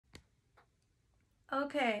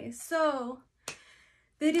Okay, so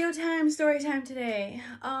video time, story time today.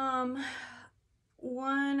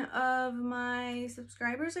 One of my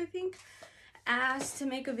subscribers, I think, asked to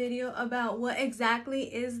make a video about what exactly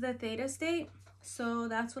is the theta state. So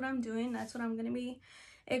that's what I'm doing. That's what I'm going to be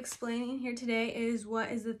explaining here today, is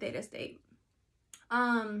what is the theta state.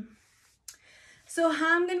 So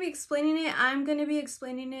how I'm going to be explaining it, I'm going to be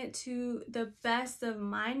explaining it to the best of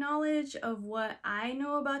my knowledge of what I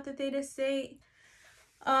know about the theta state.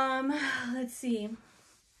 Let's see.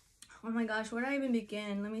 Oh my gosh, where do I even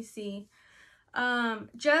begin? Let me see. I'm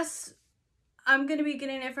going to be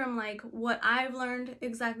getting it from like what I've learned,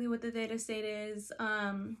 exactly what the theta state is,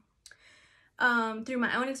 through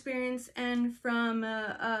my own experience and from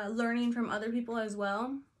learning from other people as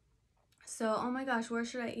well. So, oh my gosh, where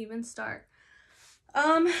should I even start?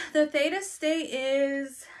 The theta state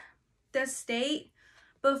is the state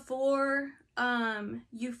before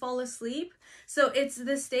you fall asleep. So it's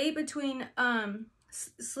the state between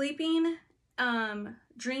sleeping,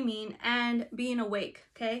 dreaming, and being awake.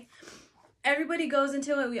 Okay, everybody goes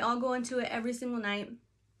into it. We all go into it every single night.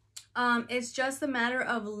 It's just a matter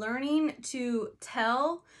of learning to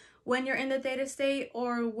tell when you're in the theta state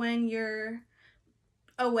or when you're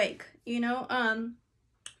awake, you know.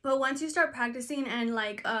 But once you start practicing and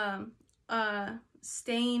like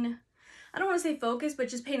staying, I don't want to say focused, but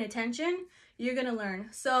just paying attention, you're gonna learn.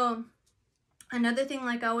 So another thing,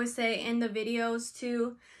 like I always say in the videos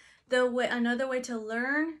too, another way to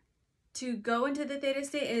learn to go into the theta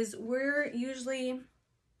state is we're usually,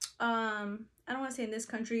 I don't want to say in this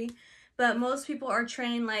country, but most people are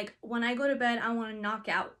trained like, when I go to bed, I want to knock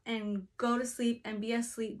out and go to sleep and be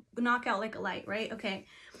asleep, knock out like a light, right? Okay.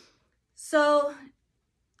 So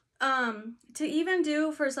to even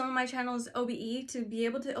do for some of my channels OBE, to be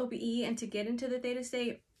able to OBE and to get into the theta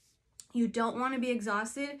state, you don't want to be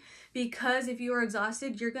exhausted, because if you are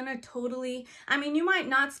exhausted, you're gonna totally, I mean, you might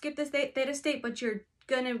not skip the theta state, but you're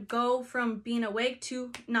gonna go from being awake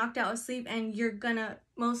to knocked out asleep, and you're gonna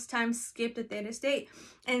most times skip the theta state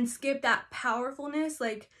and skip that powerfulness.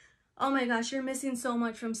 Like, oh my gosh, you're missing so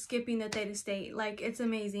much from skipping the theta state. Like, it's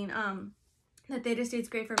amazing. The theta state's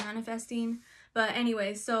great for manifesting. But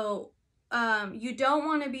anyway, so you don't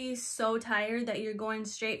want to be so tired that you're going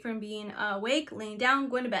straight from being awake, laying down,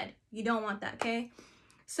 going to bed. You don't want that, okay?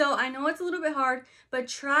 So I know it's a little bit hard, but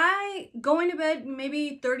try going to bed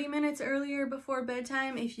maybe 30 minutes earlier before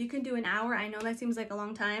bedtime. If you can do an hour, I know that seems like a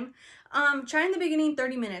long time. Try in the beginning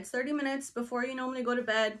 30 minutes. 30 minutes before you normally go to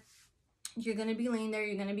bed. You're going to be laying there.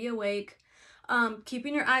 You're going to be awake.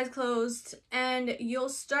 Keeping your eyes closed, and you'll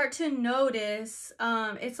start to notice,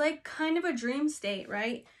 it's like kind of a dream state,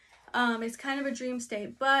 right? It's kind of a dream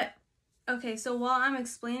state, but okay, so while I'm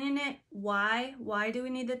explaining it, why do we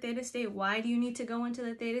need the theta state? Why do you need to go into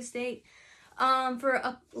the theta state?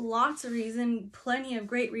 For lots of reasons, plenty of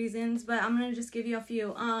great reasons, but I'm gonna just give you a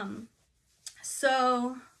few.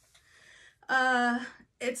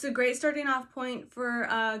 It's a great starting off point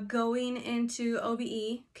for going into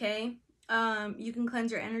OBE, okay? You can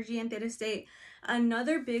cleanse your energy in theta state.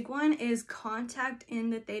 Another big one is contact in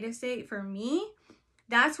the theta state. For me,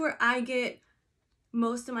 that's where I get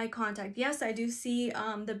most of my contact. Yes, I do see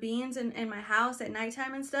the beings in my house at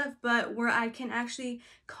nighttime and stuff, but where I can actually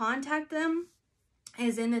contact them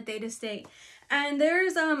is in the theta state. And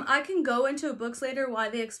there's I can go into books later why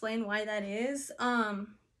they explain why that is,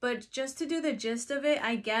 but just to do the gist of it,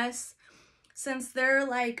 I guess, since they're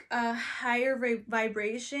like a higher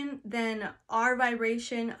vibration than our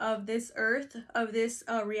vibration of this earth, of this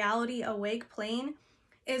reality awake plane,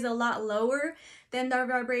 is a lot lower than their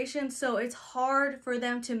vibration. So it's hard for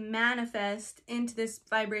them to manifest into this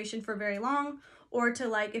vibration for very long, or to,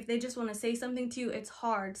 like, if they just want to say something to you, it's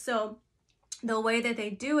hard. So the way that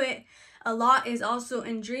they do it a lot is also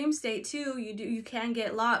in dream state too. You can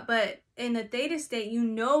get a lot, but in the theta state, you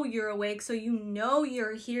know you're awake, so you know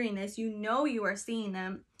you're hearing this, you know you are seeing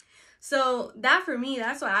them. So that, for me,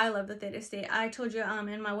 that's why I love the theta state. I told you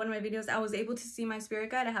in one of my videos, I was able to see my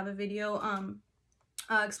spirit guide. I have a video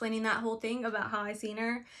explaining that whole thing about how I seen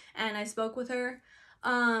her and I spoke with her.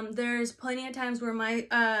 There's plenty of times where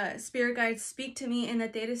my spirit guides speak to me in the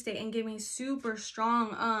theta state and give me super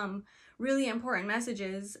strong really important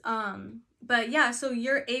messages. But yeah, so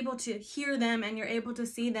you're able to hear them and you're able to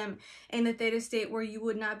see them in the theta state where you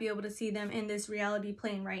would not be able to see them in this reality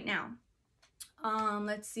plane right now.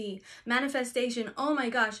 Let's see, manifestation. Oh my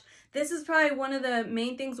gosh, this is probably one of the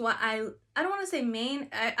main things why I don't want to say main,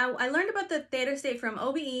 I learned about the theta state from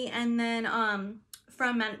OBE, and then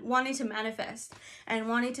from wanting to manifest and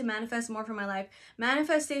wanting to manifest more for my life.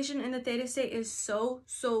 Manifestation in the theta state is so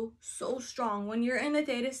strong. When you're in the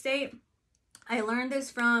theta state, I learned this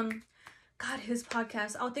from, God, his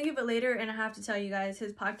podcast. I'll think of it later and I have to tell you guys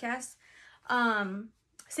his podcast.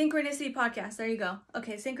 Synchronicity Podcast. There you go.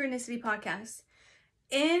 Okay, Synchronicity Podcast.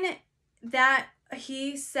 In that,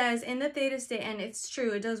 he says in the theta state, and it's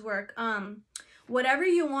true, it does work. Whatever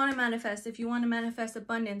you want to manifest, if you want to manifest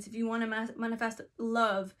abundance, if you want to manifest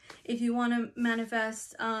love, if you want to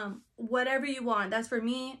manifest whatever you want. That's for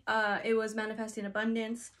me. It was manifesting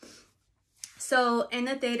abundance. So in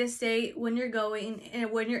the theta state, when you're going,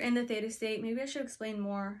 and when you're in the theta state, maybe I should explain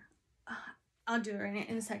more. I'll do it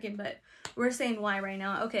in a second, but we're saying why right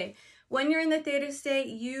now. Okay, when you're in the theta state,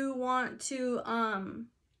 you want to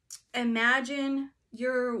imagine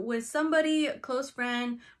you're with somebody, a close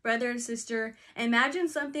friend, brother and sister. Imagine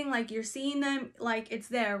something like you're seeing them, like it's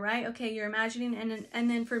there, right? Okay, you're imagining, and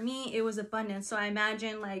then for me, it was abundance. So I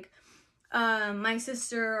imagine like my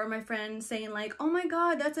sister or my friend saying like, oh my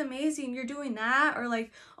God, that's amazing, you're doing that, or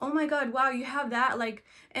like, oh my God, wow, you have that. Like,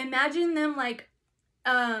 imagine them like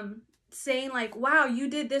saying like, wow, you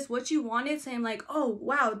did this, what you wanted, saying like, oh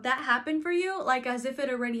wow, that happened for you, like as if it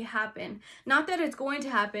already happened, not that it's going to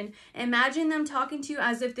happen. Imagine them talking to you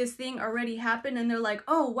as if this thing already happened, and they're like,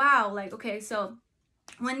 oh wow. Like, okay, so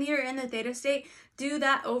when you're in the theta state, do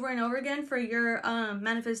that over and over again for your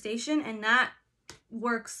manifestation, and that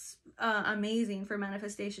works amazing for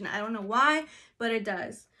manifestation. I don't know why, but it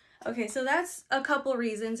does. Okay, so that's a couple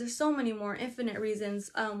reasons. There's so many more, infinite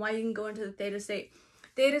reasons why you can go into the theta state.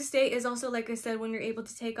 Theta state is also, like I said, when you're able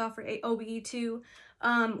to take off for OBE2.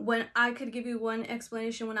 When I could give you one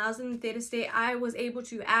explanation, when I was in the theta state, I was able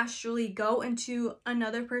to astrally go into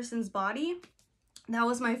another person's body. That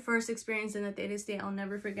was my first experience in the theta state. I'll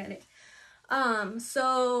never forget it.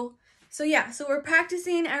 So yeah, so we're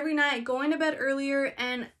practicing every night, going to bed earlier,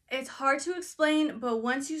 and it's hard to explain, but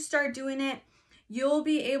once you start doing it, you'll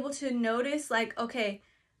be able to notice like, okay,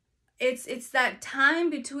 it's that time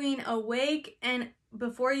between awake and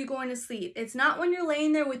before you go into sleep. It's not when you're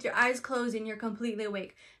laying there with your eyes closed and you're completely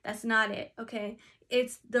awake. That's not it, okay?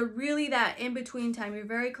 It's really that in-between time. You're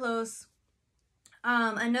very close.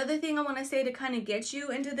 Another thing I want to say to kind of get you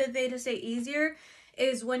into the theta state easier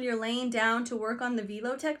is when you're laying down to work on the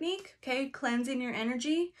velo technique, okay? Cleansing your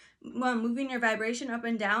energy, moving your vibration up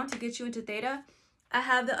and down to get you into theta. I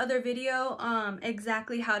have the other video,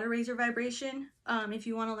 exactly how to raise your vibration. If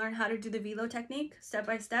you want to learn how to do the velo technique step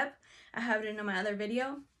by step, I have it in my other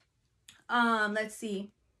video. Let's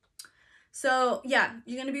see. So yeah,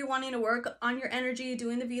 you're going to be wanting to work on your energy,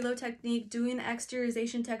 doing the velo technique, doing the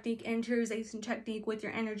exteriorization technique, interiorization technique with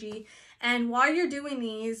your energy. And while you're doing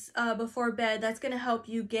these before bed, that's going to help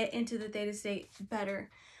you get into the theta state better.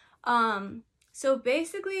 So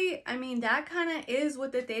basically, I mean, that kind of is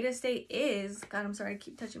what the theta state is. God, I'm sorry, I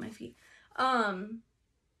keep touching my feet.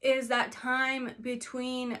 Is that time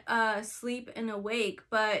between sleep and awake,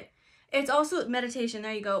 but it's also meditation.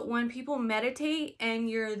 There you go. When people meditate and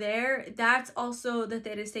you're there, that's also the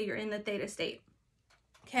theta state. You're in the theta state.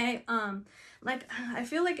 Okay. Like, I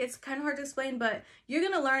feel like it's kind of hard to explain, but you're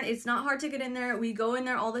going to learn. It's not hard to get in there. We go in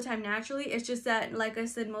there all the time naturally. It's just that, like I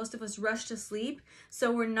said, most of us rush to sleep,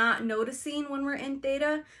 so we're not noticing when we're in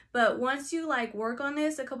theta. But once you like work on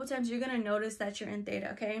this a couple times, you're going to notice that you're in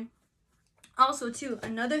theta. Okay. Also too,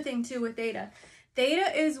 another thing too with theta.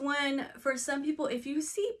 Theta is when, for some people, if you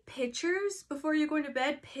see pictures before you're going to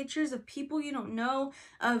bed, pictures of people you don't know,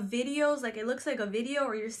 of videos, like it looks like a video,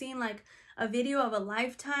 or you're seeing like a video of a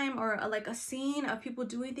lifetime, or like a scene of people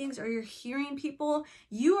doing things, or you're hearing people,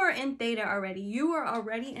 you are in theta already. You are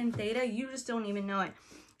already in theta. You just don't even know it.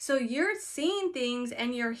 So you're seeing things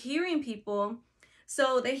and you're hearing people.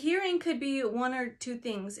 So the hearing could be one or two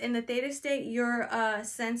things. In the theta state, your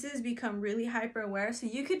senses become really hyper aware. So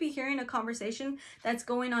you could be hearing a conversation that's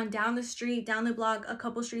going on down the street, down the block, a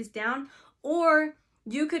couple streets down, or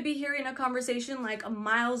you could be hearing a conversation like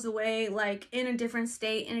miles away, like in a different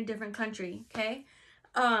state, in a different country. Okay.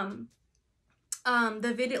 The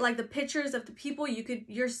video, like the pictures of the people,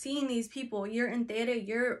 you're seeing these people. You're in theta.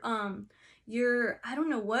 I don't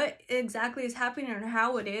know what exactly is happening or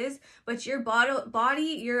how it is, but your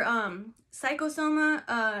body, your psychosoma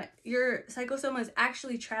is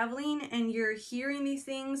actually traveling, and you're hearing these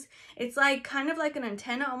things. It's like kind of like an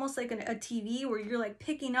antenna, almost like a TV, where you're like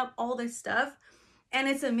picking up all this stuff, and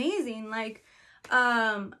it's amazing. Like,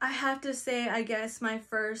 I have to say, I guess my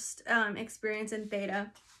first experience in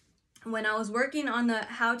theta, when I was working on the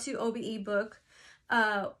How to OBE book,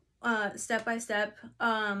 step by step,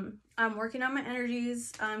 I'm working on my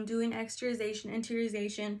energies, I'm doing exteriorization,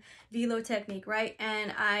 interiorization, velo technique, right?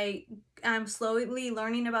 And I'm slowly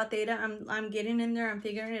learning about theta. I'm getting in there, I'm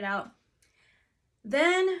figuring it out.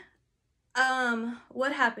 Then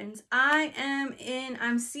what happens?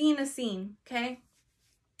 I'm seeing a scene, okay?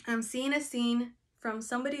 I'm seeing a scene from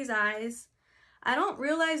somebody's eyes. I don't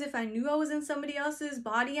realize if I knew I was in somebody else's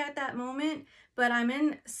body at that moment, but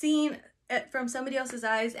I'm seeing it from somebody else's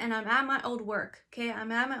eyes, and I'm at my old work, okay?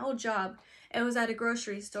 I'm at my old job. It was at a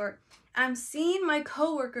grocery store. I'm seeing my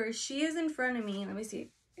coworker. She is in front of me. Let me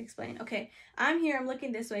see. Explain. Okay, I'm here. I'm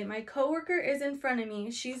looking this way. My coworker is in front of me.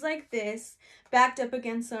 She's like this, backed up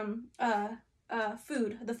against some the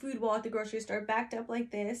food wall at the grocery store, backed up like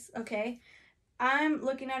this, okay? I'm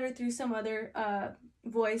looking at her through some other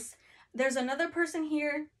voice. There's another person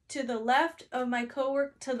here to the left of my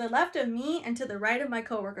coworker, to the left of me, and to the right of my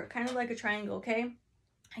coworker, kind of like a triangle, okay?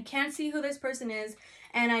 I can't see who this person is,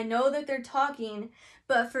 and I know that they're talking,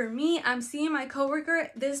 but for me, I'm seeing my coworker,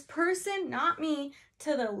 this person, not me,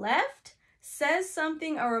 to the left, says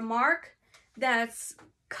something, a remark that's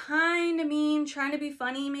kind of mean, trying to be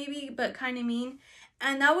funny maybe, but kind of mean.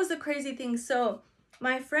 And that was the crazy thing. So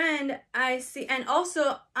my friend, I see, and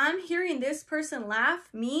also I'm hearing this person laugh,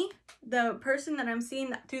 me, the person that I'm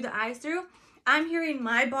seeing through the eyes through, I'm hearing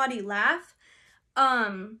my body laugh.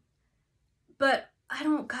 But I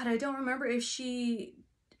don't remember if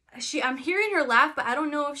I'm hearing her laugh, but I don't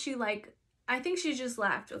know if she like, I think she just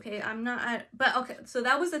laughed, okay? But okay, so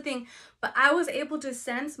that was the thing. But I was able to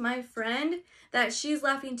sense my friend that she's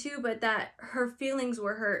laughing too, but that her feelings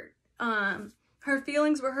were hurt. Her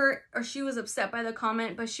feelings were hurt, or she was upset by the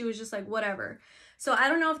comment, but she was just like, whatever. So I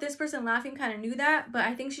don't know if this person laughing kind of knew that, but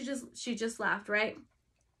I think she just laughed, right?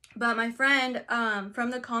 But my friend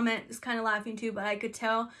from the comment is kind of laughing too, but I could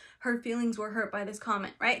tell her feelings were hurt by this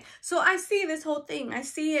comment, right? So I see this whole thing. I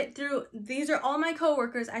see it through, these are all my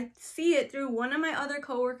coworkers. I see it through one of my other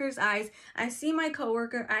coworkers' eyes. I see my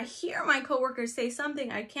coworker. I hear my coworker say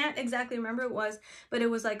something. I can't exactly remember what it was, but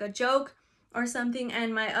it was like a joke or something,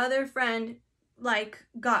 and my other friend like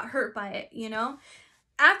got hurt by it, you know?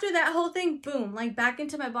 After that whole thing, boom, like back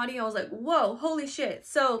into my body, I was like, whoa, holy shit.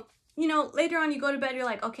 So, you know, later on you go to bed, you're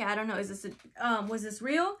like, okay, I don't know, was this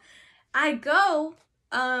real? I go,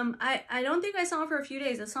 I don't think I saw him for a few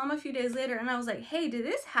days. I saw him a few days later, and I was like, hey, did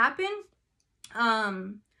this happen? I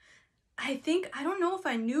don't know if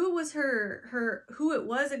I knew it was who it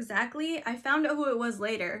was exactly. I found out who it was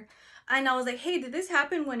later. And I was like, hey, did this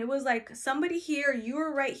happen when it was like somebody here, you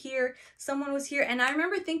were right here, someone was here? And I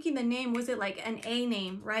remember thinking the name, was it like an A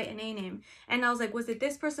name, right? An A name. And I was like, was it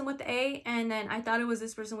this person with the A? And then I thought it was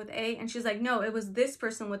this person with the A. And she's like, no, it was this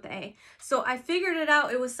person with the A. So I figured it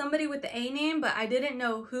out. It was somebody with the A name, but I didn't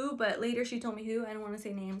know who. But later she told me who. I don't want to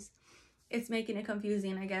say names. It's making it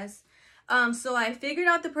confusing, I guess. So I figured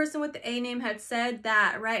out the person with the A name had said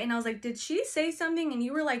that, right? And I was like, did she say something and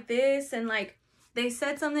you were like this, and like they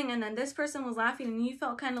said something and then this person was laughing and you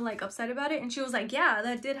felt kind of like upset about it? And she was like, yeah,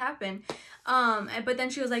 that did happen. But then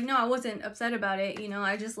she was like, no, I wasn't upset about it, you know,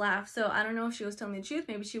 I just laughed. So I don't know if she was telling me the truth.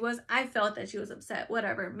 Maybe she was. I felt that she was upset,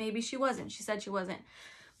 whatever. Maybe she wasn't. She said she wasn't.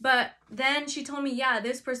 But then she told me, yeah,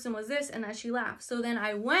 this person was this, and that she laughed. So then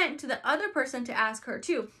I went to the other person to ask her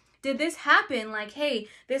too, did this happen? Like, hey,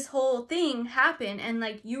 this whole thing happened and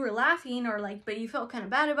like you were laughing, or like, but you felt kind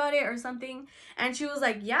of bad about it or something. And she was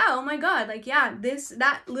like, yeah, oh my God, like, yeah,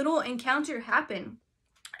 that little encounter happened.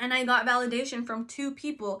 And I got validation from two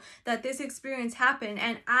people that this experience happened,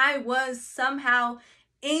 and I was somehow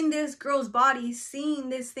in this girl's body seeing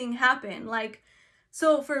this thing happen. Like,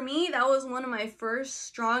 so for me, that was one of my first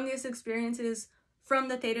strongest experiences from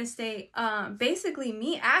the Theta State. Basically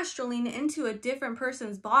me astraling into a different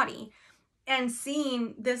person's body and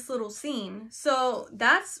seeing this little scene. So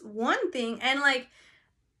that's one thing. And like,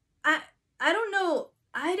 I don't know,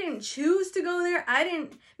 I didn't choose to go there.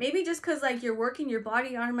 Maybe just because like you're working your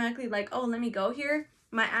body automatically, like, oh, let me go here,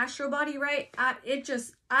 my astral body, right?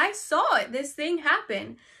 I saw it, this thing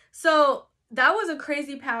happen. So that was a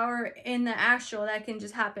crazy power in the astral that can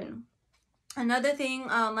just happen. Another thing,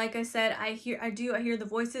 like I said, I hear the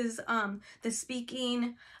voices, the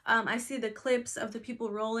speaking, I see the clips of the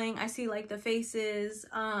people rolling, I see like the faces.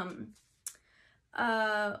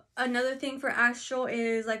 Another thing for astral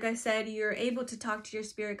is, like I said, you're able to talk to your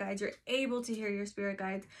spirit guides, you're able to hear your spirit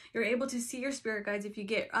guides, you're able to see your spirit guides if you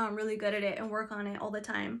get really good at it and work on it all the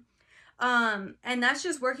time. And that's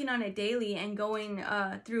just working on it daily and going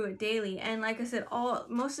through it daily. And like I said,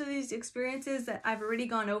 most of these experiences that I've already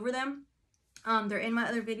gone over them. They're in my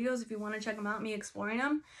other videos if you want to check them out, me exploring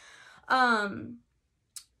them. I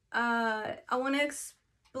want to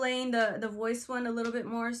explain the voice one a little bit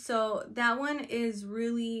more. So that one is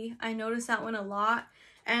really, I noticed that one a lot.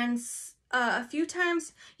 And a few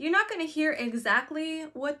times, you're not going to hear exactly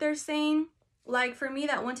what they're saying. like for me,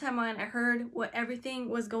 that one time when I heard what everything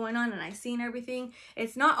was going on and I seen everything,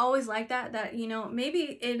 it's not always like that, you know,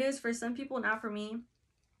 maybe it is for some people, not for me.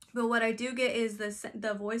 But what I do get is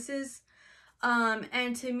the voices.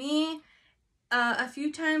 And to me, a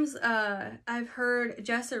few times I've heard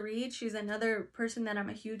Jessa Reed. She's another person that I'm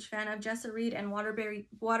a huge fan of, Jessa Reed and Water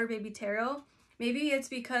Baby Tarot. Maybe it's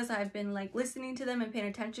because I've been like listening to them and paying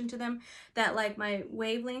attention to them that like my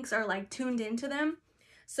wavelengths are like tuned into them.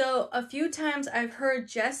 So a few times I've heard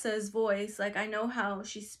Jessa's voice, like I know how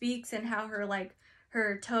she speaks and how her like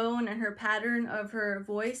her tone and her pattern of her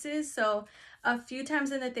voice is. So a few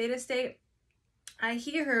times in the Theta State, I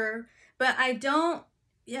hear her, but I don't,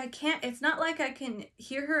 yeah, I can't, it's not like I can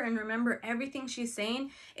hear her and remember everything she's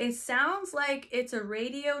saying. It sounds like it's a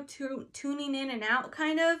radio tuning in and out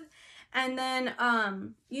kind of. And then,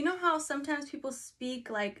 you know how sometimes people speak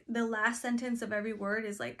like the last sentence of every word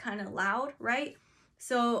is like kind of loud, right?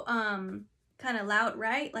 So, kind of loud,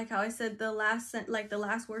 right? Like how I said the last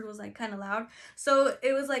word was like kind of loud. So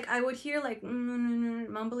it was like I would hear like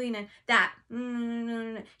mumbling and that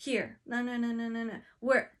here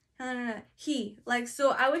where he, like,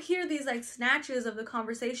 so I would hear these like snatches of the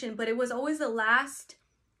conversation, but it was always the last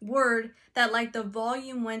word that like the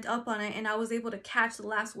volume went up on it and I was able to catch the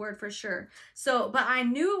last word for sure. So, but I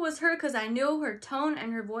knew it was her because I knew her tone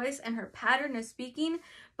and her voice and her pattern of speaking,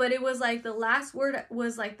 but it was like the last word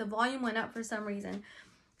was like the volume went up for some reason.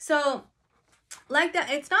 So like that,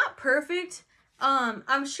 it's not perfect.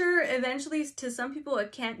 I'm sure eventually to some people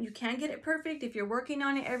you can get it perfect if you're working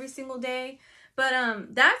on it every single day.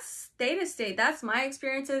 But that's Theta State. That's my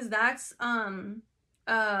experiences. That's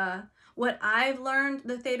what I've learned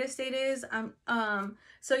the Theta State is.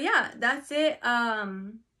 So yeah, that's it.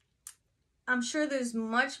 I'm sure there's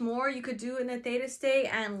much more you could do in the Theta State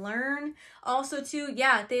and learn. Also too,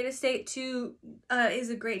 yeah, Theta State too is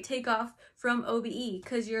a great takeoff from OBE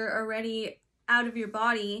because you're already out of your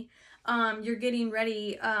body. You're getting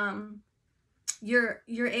ready. You're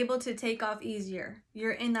able to take off easier.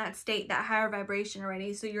 You're in that state, that higher vibration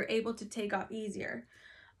already, so you're able to take off easier.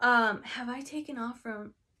 Have I taken off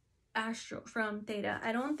from Theta?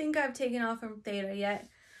 I don't think I've taken off from Theta yet.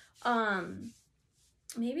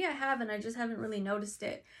 Maybe I have and I just haven't really noticed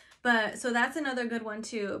it. But so that's another good one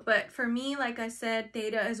too. But for me, like I said,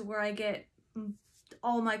 Theta is where I get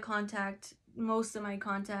all my contact, most of my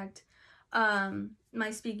contact, my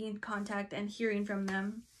speaking contact and hearing from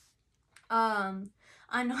them.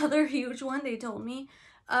 Another huge one they told me,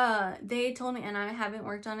 and I haven't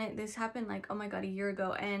worked on it. This happened like, oh my god, a year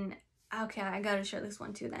ago. And okay, I gotta share this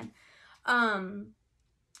one too then.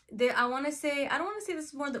 I don't want to say this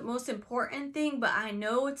is more the most important thing, but I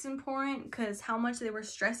know it's important because how much they were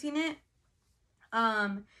stressing it.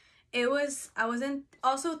 I was in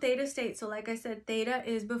also Theta State. So like I said, Theta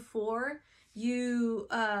is before you,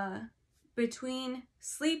 between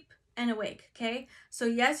sleep and awake, okay? So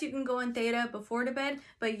yes, you can go in Theta before to bed,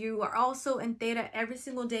 but you are also in Theta every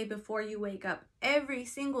single day before you wake up. Every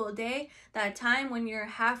single day, that time when you're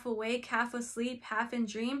half awake, half asleep, half in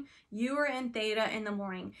dream, you are in Theta in the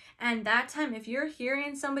morning. And that time, if you're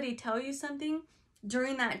hearing somebody tell you something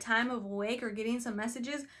during that time of awake or getting some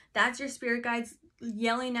messages, that's your spirit guides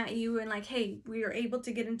yelling at you and like, hey, we are able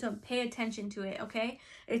to get into, pay attention to it, okay?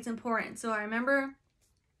 It's important. So I remember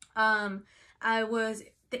I was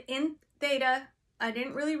in Theta. I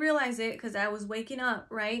didn't really realize it because I was waking up,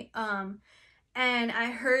 right? And I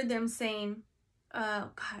heard them saying,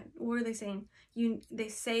 God, what are they saying? They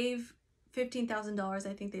save $15,000.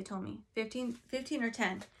 I think they told me 15 or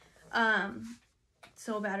 10.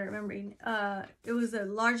 So bad at remembering. It was a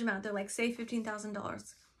large amount. They're like, save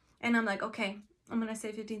 $15,000, and I'm like, okay, I'm gonna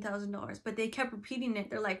save $15,000. But they kept repeating it.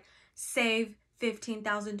 They're like, save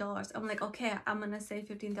 $15,000. I'm like, okay, I'm gonna save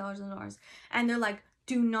 $15,000. And they're like,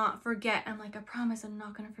 do not forget. I'm like, I promise I'm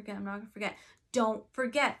not gonna forget. I'm not gonna forget. Don't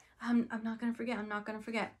forget. I'm not gonna forget. I'm not gonna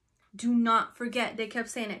forget. Do not forget. They kept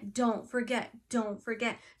saying it. Don't forget. Don't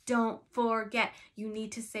forget. Don't forget. You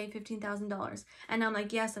need to save $15,000. And I'm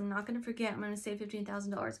like, yes, I'm not gonna forget. I'm gonna save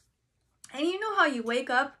 $15,000. And you know how you wake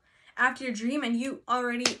up after your dream and you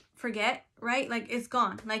already forget, right? Like it's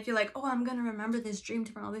gone. Like you're like, oh, I'm gonna remember this dream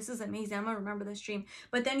tomorrow. This is amazing. I'm gonna remember this dream.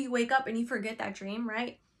 But then you wake up and you forget that dream,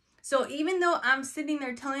 right? So even though I'm sitting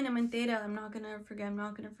there telling them in Theta, I'm not gonna forget, I'm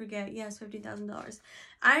not gonna forget, yes, $15,000.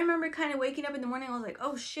 I remember kind of waking up in the morning, I was like,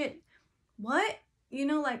 oh shit, what? You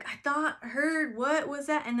know, like heard, what was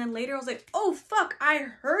that? And then later I was like, oh fuck, I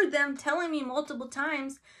heard them telling me multiple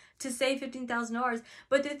times to save $15,000.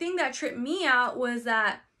 But the thing that tripped me out was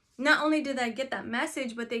that not only did I get that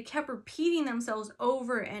message, but they kept repeating themselves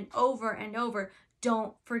over and over and over.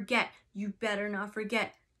 Don't forget. You better not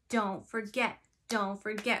forget. don't forget. Don't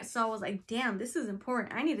forget. So I was like, damn, this is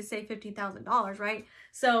important. I need to save $15,000, right?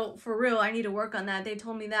 So for real, I need to work on that. They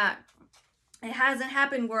told me that it hasn't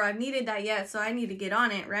happened where I've needed that yet, so I need to get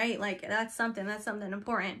on it, right? Like that's something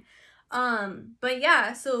important. But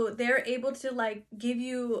yeah, so they're able to like give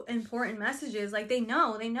you important messages. Like they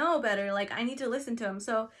know better. Like I need to listen to them.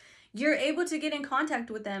 So you're able to get in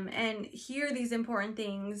contact with them and hear these important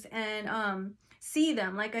things and see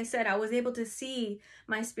them. Like I said, I was able to see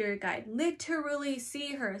my spirit guide, literally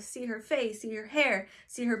see her face, see her hair,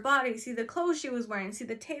 see her body, see the clothes she was wearing, see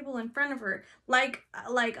the table in front of her. Like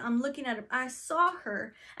I'm looking at it. I saw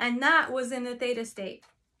her, and that was in the Theta State.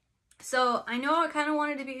 So I know I kind of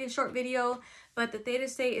wanted to be a short video, but the Theta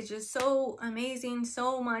State is just so amazing,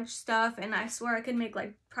 so much stuff, and I swear I could make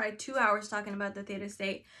like probably 2 hours talking about the Theta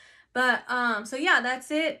State. But so yeah, that's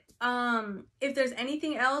it. If there's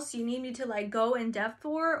anything else you need me to like go in depth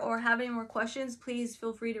for or have any more questions, please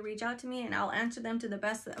feel free to reach out to me and I'll answer them to the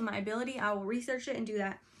best of my ability. I will research it and do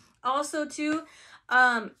that. Also too,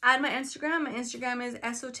 add my Instagram. My Instagram is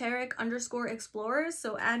esoteric_explorers.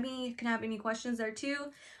 So add me. You can have any questions there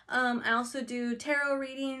too. I also do tarot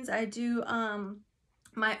readings. I do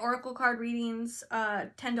my oracle card readings,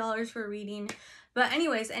 $10 for a reading. But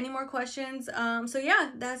anyways, any more questions? So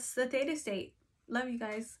yeah, that's the Theta State. Love you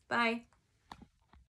guys. Bye.